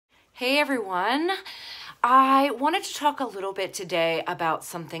Hey everyone. I wanted to talk a little bit today about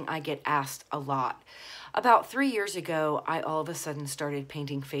something I get asked a lot. About 3 years ago, I all of a sudden started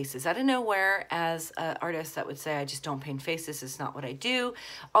painting faces. Out of nowhere, as an artist that would say, I just don't paint faces, it's not what I do.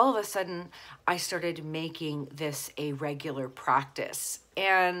 All of a sudden, I started making this a regular practice.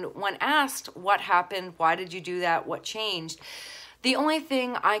 And when asked what happened, why did you do that, what changed, the only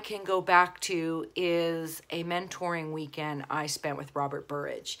thing I can go back to is a mentoring weekend I spent with Robert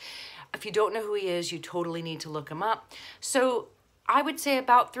Burridge. If you don't know who he is, you totally need to look him up. So I would say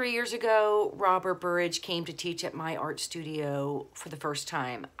about 3 years ago, Robert Burridge came to teach at my art studio for the first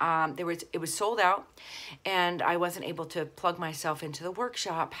time. It was sold out and I wasn't able to plug myself into the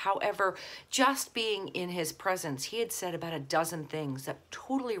workshop. However, just being in his presence, he had said about a dozen things that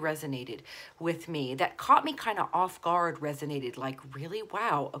totally resonated with me, that caught me kind of off guard, resonated like, really?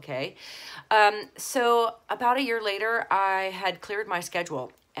 Wow, okay. So about a year later, I had cleared my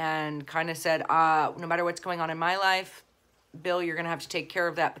schedule and kind of said, no matter what's going on in my life, Bill, you're going to have to take care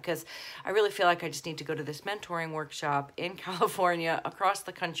of that because I really feel like I just need to go to this mentoring workshop in California, across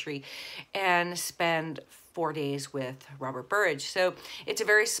the country, and spend 4 days with Robert Burridge. So it's a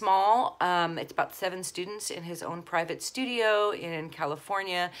very small, it's about 7 students in his own private studio in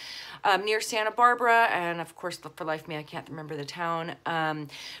California, near Santa Barbara. And of course, for life of me, I can't remember the town.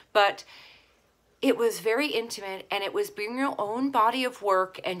 But it was very intimate, and it was bring your own body of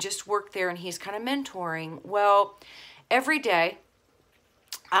work and just work there. And he's kind of mentoring. Well, every day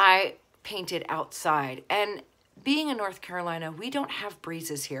I painted outside, and being in North Carolina, we don't have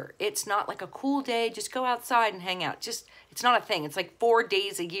breezes here. It's not like a cool day, just go outside and hang out. It's not a thing. It's like 4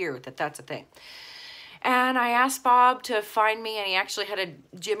 days a year that's a thing. And I asked Bob to find me, and he actually had a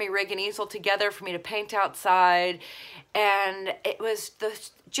Jimmy rig and easel together for me to paint outside. And it was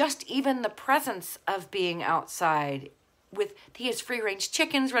just even the presence of being outside he has free-range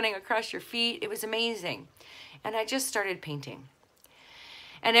chickens running across your feet. It was amazing. And I just started painting.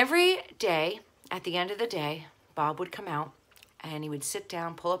 And every day, at the end of the day, Bob would come out and he would sit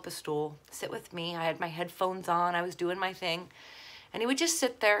down, pull up a stool, sit with me. I had my headphones on. I was doing my thing. And he would just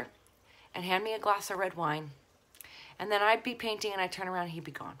sit there and hand me a glass of red wine. And then I'd be painting and I'd turn around and he'd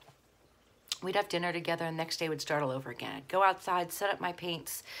be gone. We'd have dinner together and the next day would start all over again. I'd go outside, set up my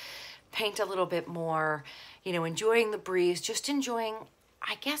paints, paint a little bit more, enjoying the breeze, just enjoying,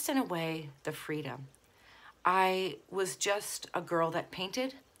 I guess in a way, the freedom. I was just a girl that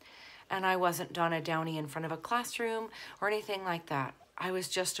painted, and I wasn't Donna Downey in front of a classroom or anything like that. I was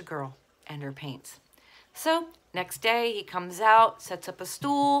just a girl and her paints. So next day he comes out, sets up a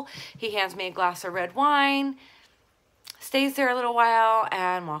stool, he hands me a glass of red wine, stays there a little while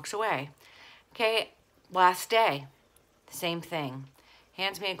and walks away. Okay, last day, same thing.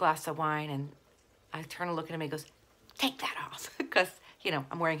 Hands me a glass of wine and I turn to look at him and he goes, take that off, because,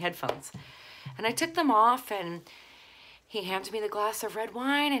 I'm wearing headphones. And I took them off and he hands me the glass of red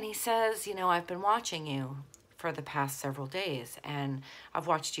wine and he says, I've been watching you for the past several days and I've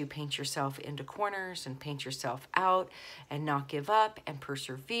watched you paint yourself into corners and paint yourself out and not give up and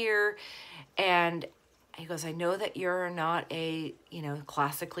persevere. And he goes, I know that you're not a,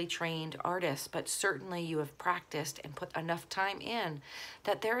 classically trained artist, but certainly you have practiced and put enough time in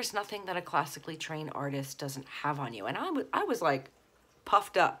that there is nothing that a classically trained artist doesn't have on you. And I was like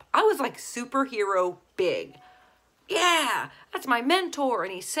puffed up. I was like superhero big. Yeah, that's my mentor.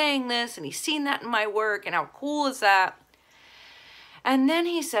 And he's saying this and he's seen that in my work. And how cool is that? And then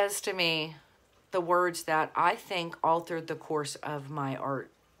he says to me the words that I think altered the course of my art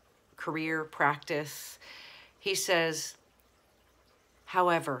career, practice. He says,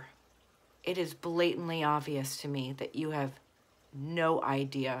 however, it is blatantly obvious to me that you have no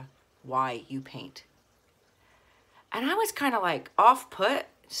idea why you paint. And I was kind of like off-put,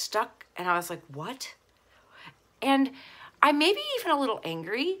 stuck, and I was like, what? And I maybe even a little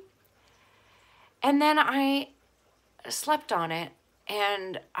angry. And then I slept on it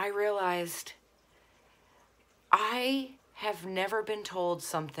and I realized I have never been told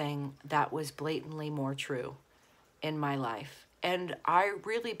something that was blatantly more true in my life. And I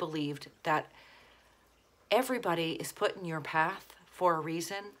really believed that everybody is put in your path for a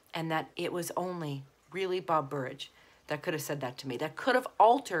reason, and that it was only really Bob Burridge that could have said that to me, that could have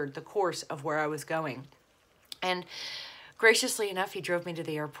altered the course of where I was going. And graciously enough, he drove me to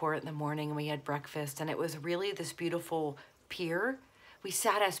the airport in the morning and we had breakfast, and it was really this beautiful pier. We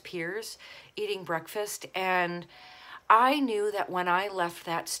sat as peers eating breakfast, and I knew that when I left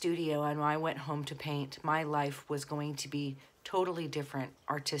that studio and when I went home to paint, my life was going to be totally different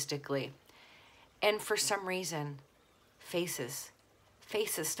artistically. And for some reason, faces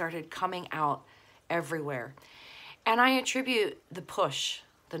started coming out everywhere. And I attribute the push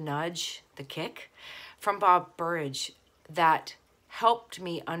the nudge, the kick from Bob Burridge that helped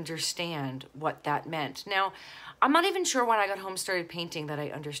me understand what that meant. Now, I'm not even sure when I got home, started painting, that I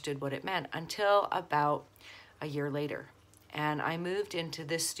understood what it meant until about a year later. And I moved into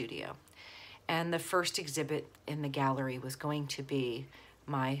this studio. And the first exhibit in the gallery was going to be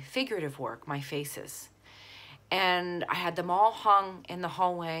my figurative work, my faces. And I had them all hung in the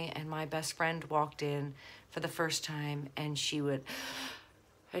hallway, and my best friend walked in for the first time, and she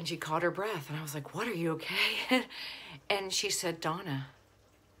caught her breath, and I was like, "What, are you okay?" And she said, "Donna,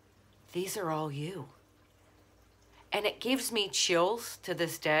 these are all you." And it gives me chills to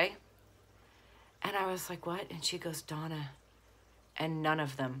this day. And I was like, "What?" And she goes, "Donna," and none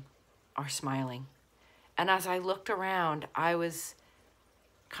of them are smiling. And as I looked around, I was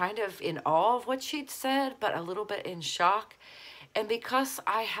kind of in awe of what she'd said, but a little bit in shock. And because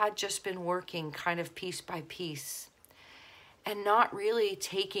I had just been working kind of piece by piece and not really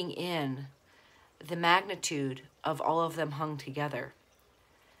taking in the magnitude of all of them hung together,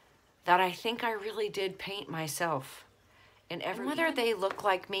 that I think I really did paint myself. And whether they look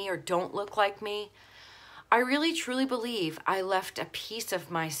like me or don't look like me, I really truly believe I left a piece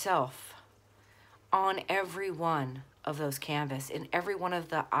of myself on every one of those canvas, in every one of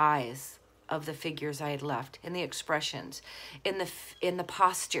the eyes of the figures I had left, in the expressions, in the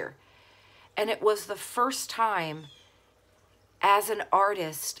posture. And it was the first time as an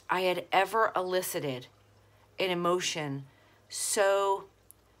artist I had ever elicited an emotion so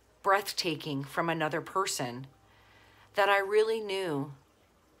breathtaking from another person that I really knew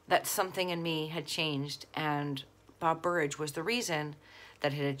that something in me had changed, and Bob Burridge was the reason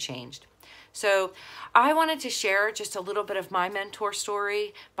that it had changed. So I wanted to share just a little bit of my mentor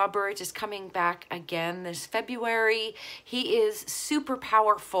story. Bob Burridge is coming back again this February. He is super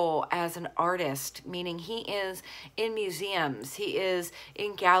powerful as an artist, meaning he is in museums, he is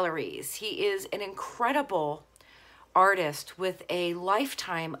in galleries, he is an incredible artist with a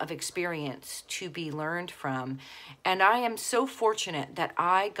lifetime of experience to be learned from. And I am so fortunate that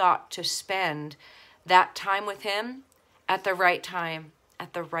I got to spend that time with him at the right time,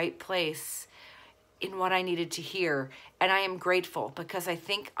 at the right place, in what I needed to hear. And I am grateful, because I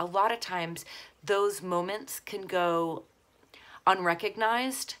think a lot of times those moments can go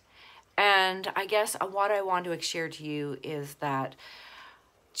unrecognized. And I guess what I want to share to you is that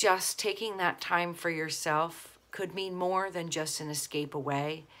just taking that time for yourself could mean more than just an escape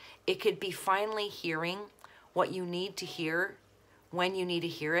away. It could be finally hearing what you need to hear when you need to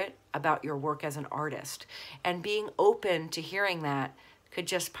hear it about your work as an artist. And being open to hearing that could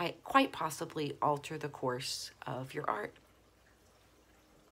just quite possibly alter the course of your art.